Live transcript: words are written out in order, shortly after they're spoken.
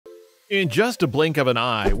In just a blink of an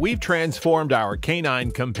eye, we've transformed our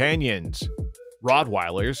canine companions.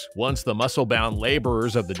 Rottweilers, once the muscle-bound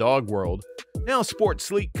laborers of the dog world, now sport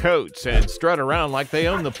sleek coats and strut around like they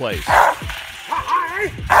own the place.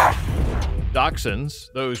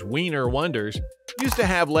 Dachshunds, those wiener wonders, used to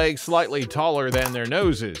have legs slightly taller than their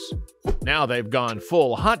noses. Now they've gone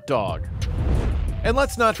full hot dog. And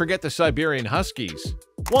let's not forget the Siberian Huskies.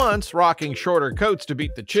 Once rocking shorter coats to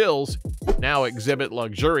beat the chills, now exhibit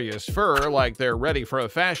luxurious fur like they're ready for a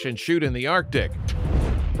fashion shoot in the Arctic.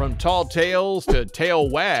 From tall tails to tail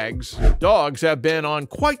wags, dogs have been on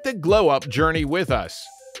quite the glow-up journey with us.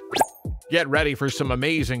 Get ready for some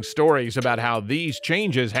amazing stories about how these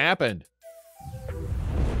changes happened.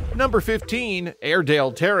 Number 15,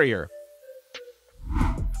 Airedale Terrier.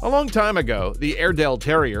 A long time ago, the Airedale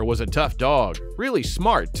Terrier was a tough dog, really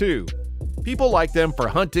smart too. People liked them for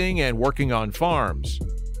hunting and working on farms.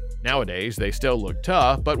 Nowadays, they still look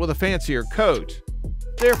tough, but with a fancier coat.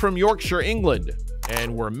 They're from Yorkshire, England,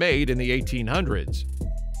 and were made in the 1800s.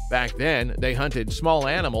 Back then, they hunted small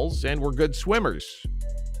animals and were good swimmers.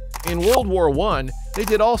 In World War I, they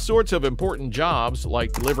did all sorts of important jobs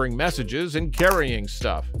like delivering messages and carrying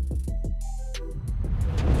stuff.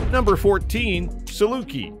 Number 14,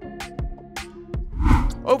 Saluki.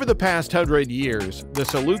 Over the past 100 years, the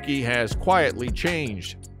Saluki has quietly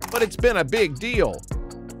changed, but it's been a big deal.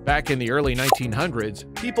 Back in the early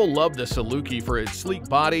 1900s, people loved the Saluki for its sleek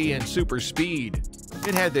body and super speed.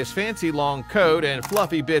 It had this fancy long coat and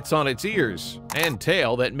fluffy bits on its ears, and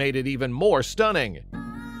tail that made it even more stunning.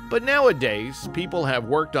 But nowadays, people have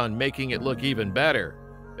worked on making it look even better.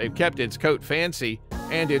 They've kept its coat fancy,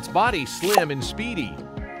 and its body slim and speedy.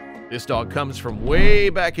 This dog comes from way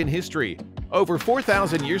back in history, over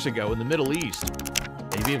 4,000 years ago in the Middle East.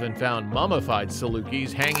 They've even found mummified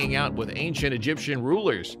Salukis hanging out with ancient Egyptian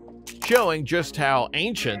rulers, showing just how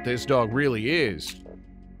ancient this dog really is.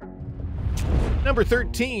 Number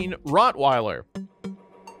 13, Rottweiler.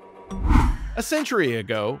 A century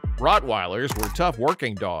ago, Rottweilers were tough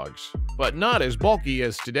working dogs, but not as bulky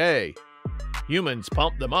as today. Humans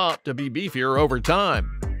pumped them up to be beefier over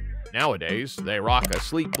time. Nowadays, they rock a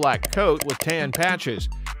sleek black coat with tan patches,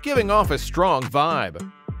 giving off a strong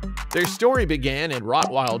vibe. Their story began in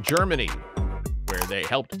Rottweil, Germany, where they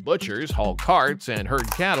helped butchers haul carts and herd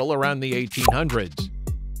cattle around the 1800s.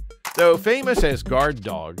 Though famous as guard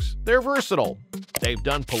dogs, they're versatile. They've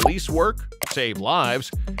done police work, saved lives,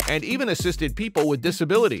 and even assisted people with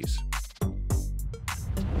disabilities.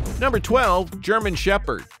 Number 12, German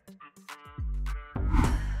Shepherd.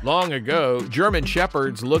 Long ago, German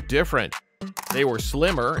Shepherds looked different. They were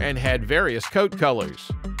slimmer and had various coat colors.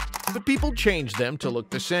 But people changed them to look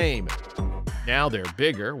the same. Now they're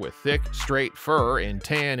bigger with thick, straight fur in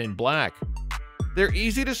tan and black. They're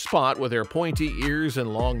easy to spot with their pointy ears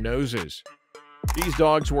and long noses. These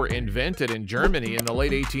dogs were invented in Germany in the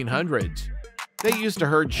late 1800s. They used to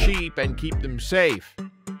herd sheep and keep them safe.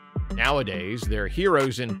 Nowadays, they're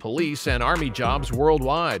heroes in police and army jobs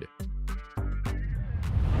worldwide.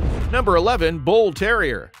 Number 11, Bull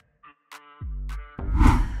Terrier.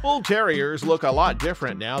 Bull Terriers look a lot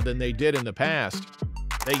different now than they did in the past.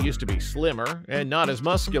 They used to be slimmer and not as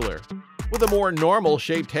muscular, with a more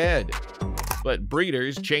normal-shaped head. But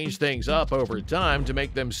breeders changed things up over time to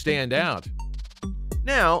make them stand out.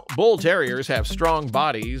 Now, Bull Terriers have strong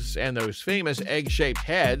bodies and those famous egg-shaped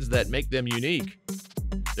heads that make them unique.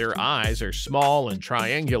 Their eyes are small and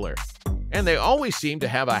triangular, and they always seem to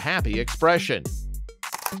have a happy expression.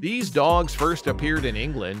 These dogs first appeared in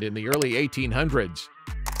England in the early 1800s.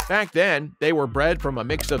 Back then, they were bred from a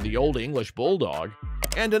mix of the Old English Bulldog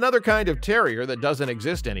and another kind of terrier that doesn't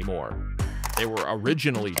exist anymore. They were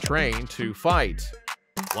originally trained to fight.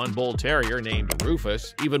 One bull terrier named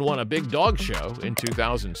Rufus even won a big dog show in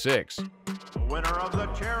 2006. The winner of the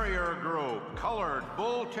Terrier Group, Colored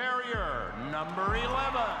Bull Terrier, number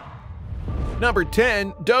 11. Number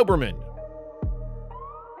 10, Doberman.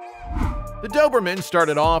 The Doberman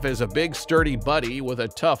started off as a big sturdy buddy with a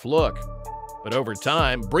tough look. But over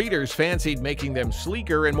time, breeders fancied making them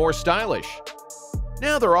sleeker and more stylish.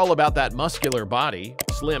 Now they're all about that muscular body,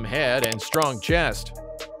 slim head, and strong chest.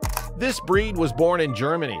 This breed was born in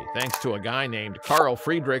Germany thanks to a guy named Carl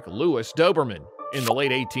Friedrich Louis Doberman in the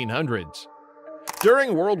late 1800s.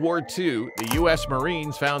 During World War II, the U.S.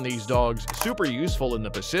 Marines found these dogs super useful in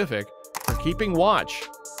the Pacific for keeping watch,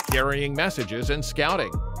 carrying messages, and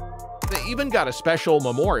scouting. They even got a special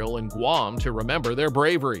memorial in Guam to remember their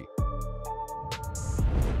bravery.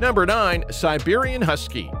 Number 9, Siberian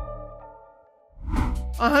Husky.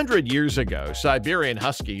 100 years ago, Siberian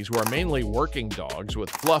Huskies were mainly working dogs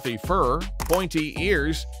with fluffy fur, pointy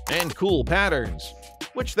ears, and cool patterns,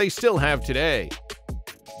 which they still have today.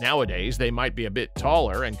 Nowadays, they might be a bit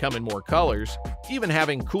taller and come in more colors, even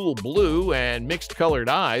having cool blue and mixed-colored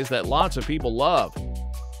eyes that lots of people love.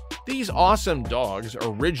 These awesome dogs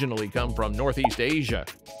originally come from Northeast Asia,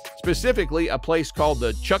 specifically a place called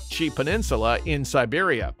the Chukchi Peninsula in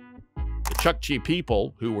Siberia. The Chukchi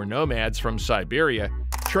people, who were nomads from Siberia,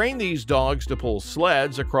 trained these dogs to pull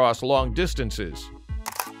sleds across long distances.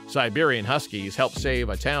 Siberian Huskies helped save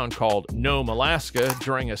a town called Nome, Alaska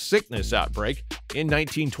during a sickness outbreak in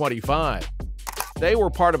 1925. They were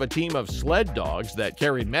part of a team of sled dogs that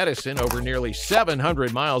carried medicine over nearly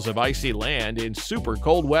 700 miles of icy land in super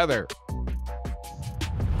cold weather.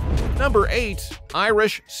 Number 8.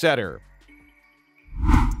 Irish Setter.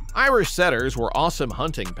 Irish Setters were awesome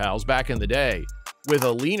hunting pals back in the day, with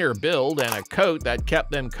a leaner build and a coat that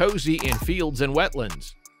kept them cozy in fields and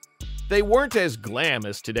wetlands. They weren't as glam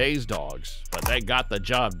as today's dogs, but they got the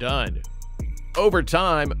job done. Over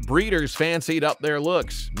time, breeders fancied up their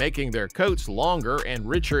looks, making their coats longer and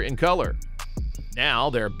richer in color. Now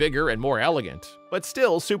they're bigger and more elegant, but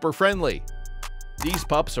still super friendly. These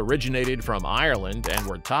pups originated from Ireland and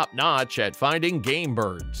were top-notch at finding game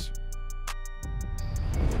birds.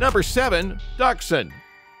 Number 7. Dachshund.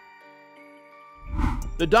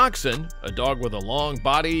 The Dachshund, a dog with a long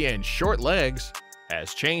body and short legs,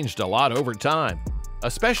 has changed a lot over time,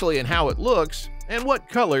 especially in how it looks and what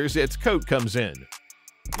colors its coat comes in.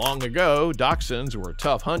 Long ago, Dachshunds were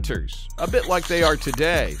tough hunters, a bit like they are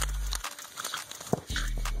today.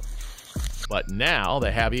 But now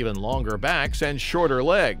they have even longer backs and shorter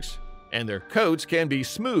legs, and their coats can be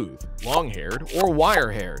smooth, long-haired, or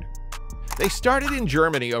wire-haired. They started in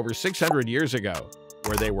Germany over 600 years ago,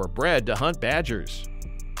 where they were bred to hunt badgers.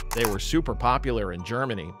 They were super popular in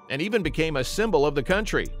Germany and even became a symbol of the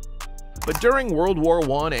country. But during World War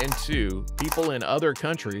I and II, people in other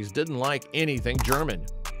countries didn't like anything German,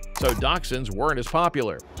 so Dachshunds weren't as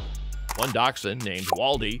popular. One Dachshund, named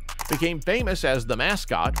Waldy, became famous as the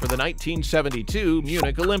mascot for the 1972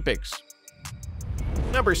 Munich Olympics.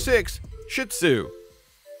 Number 6. Shih Tzu.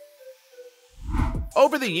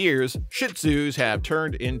 Over the years, Shih Tzus have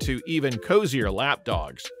turned into even cozier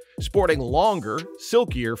lapdogs, sporting longer,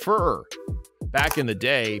 silkier fur. Back in the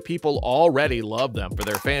day, people already loved them for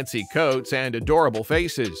their fancy coats and adorable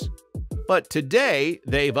faces. But today,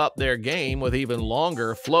 they've upped their game with even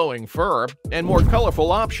longer, flowing fur and more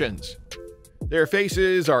colorful options. Their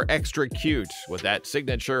faces are extra cute, with that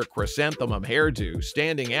signature chrysanthemum hairdo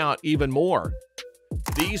standing out even more.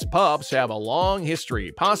 These pups have a long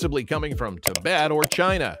history, possibly coming from Tibet or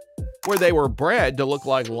China, where they were bred to look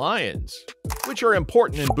like lions, which are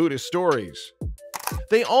important in Buddhist stories.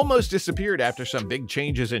 They almost disappeared after some big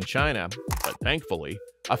changes in China, but thankfully,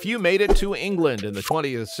 a few made it to England in the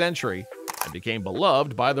 20th century and became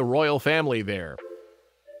beloved by the royal family there.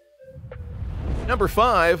 Number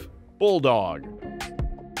 5. Bulldog.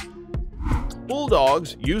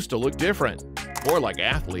 Bulldogs used to look different, more like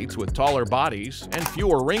athletes with taller bodies and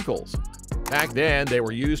fewer wrinkles. Back then, they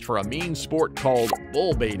were used for a mean sport called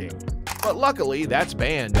bull baiting, but luckily that's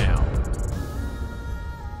banned now.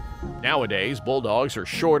 Nowadays, bulldogs are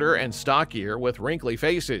shorter and stockier with wrinkly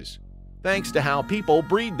faces, thanks to how people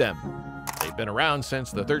breed them. They've been around since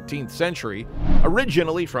the 13th century,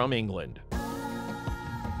 originally from England.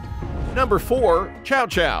 Number 4. Chow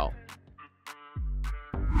Chow.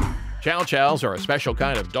 Chow Chows are a special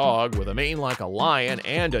kind of dog with a mane like a lion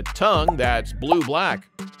and a tongue that's blue-black.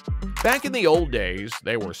 Back in the old days,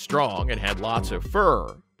 they were strong and had lots of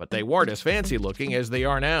fur, but they weren't as fancy-looking as they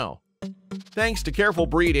are now. Thanks to careful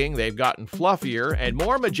breeding, they've gotten fluffier and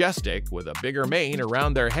more majestic with a bigger mane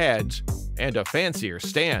around their heads and a fancier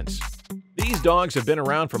stance. These dogs have been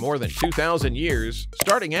around for more than 2,000 years,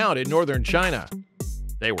 starting out in northern China.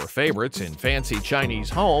 They were favorites in fancy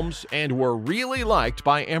Chinese homes and were really liked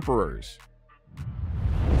by emperors.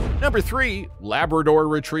 Number 3. Labrador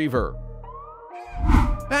Retriever.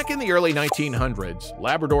 Back in the early 1900s,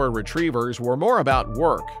 Labrador Retrievers were more about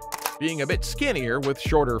work, being a bit skinnier with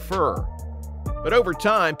shorter fur. But over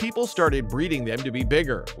time, people started breeding them to be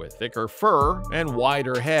bigger, with thicker fur and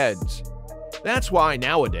wider heads. That's why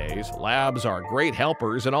nowadays, labs are great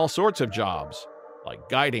helpers in all sorts of jobs, like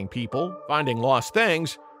guiding people, finding lost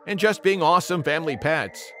things, and just being awesome family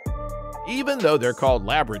pets. Even though they're called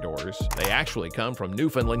Labradors, they actually come from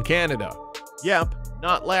Newfoundland, Canada. Yep,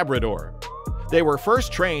 not Labrador. They were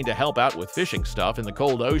first trained to help out with fishing stuff in the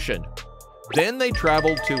cold ocean. Then they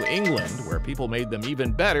traveled to England, where people made them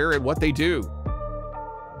even better at what they do.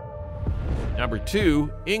 Number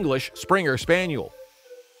 2. English Springer Spaniel.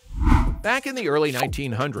 Back in the early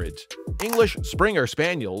 1900s, English Springer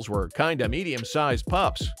Spaniels were kinda medium-sized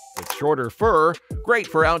pups, with shorter fur, great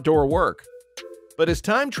for outdoor work. But as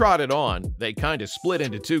time trotted on, they kinda split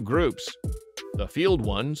into two groups. The field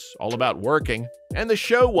ones, all about working, and the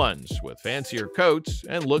show ones, with fancier coats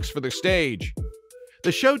and looks for the stage.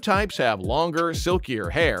 The show types have longer,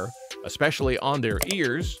 silkier hair, especially on their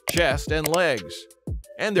ears, chest, and legs.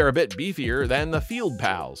 And they're a bit beefier than the field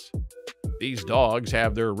pals. These dogs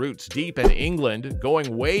have their roots deep in England,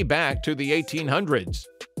 going way back to the 1800s.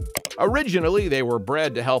 Originally, they were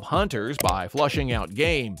bred to help hunters by flushing out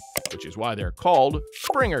game, which is why they're called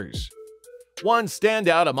Springers. One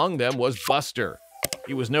standout among them was Buster.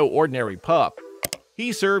 He was no ordinary pup.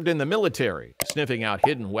 He served in the military, sniffing out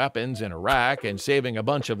hidden weapons in Iraq and saving a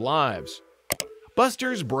bunch of lives.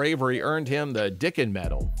 Buster's bravery earned him the Dickin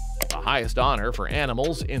Medal, the highest honor for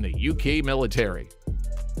animals in the UK military.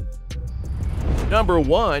 Number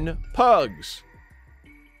 1. Pugs.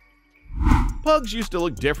 Pugs used to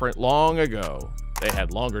look different long ago. They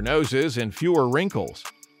had longer noses and fewer wrinkles.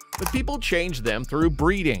 But people changed them through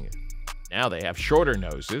breeding. Now they have shorter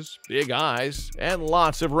noses, big eyes, and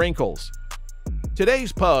lots of wrinkles.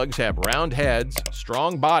 Today's pugs have round heads,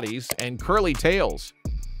 strong bodies, and curly tails.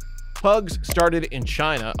 Pugs started in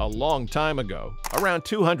China a long time ago, around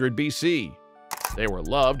 200 BC. They were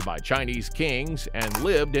loved by Chinese kings and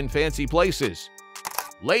lived in fancy places.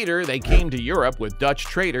 Later, they came to Europe with Dutch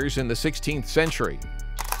traders in the 16th century.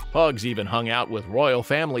 Pugs even hung out with royal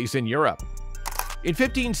families in Europe. In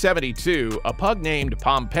 1572, a pug named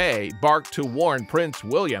Pompey barked to warn Prince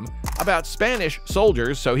William about Spanish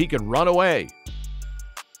soldiers so he could run away.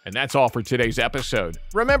 And that's all for today's episode.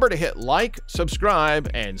 Remember to hit like, subscribe,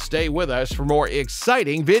 and stay with us for more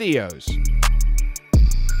exciting videos.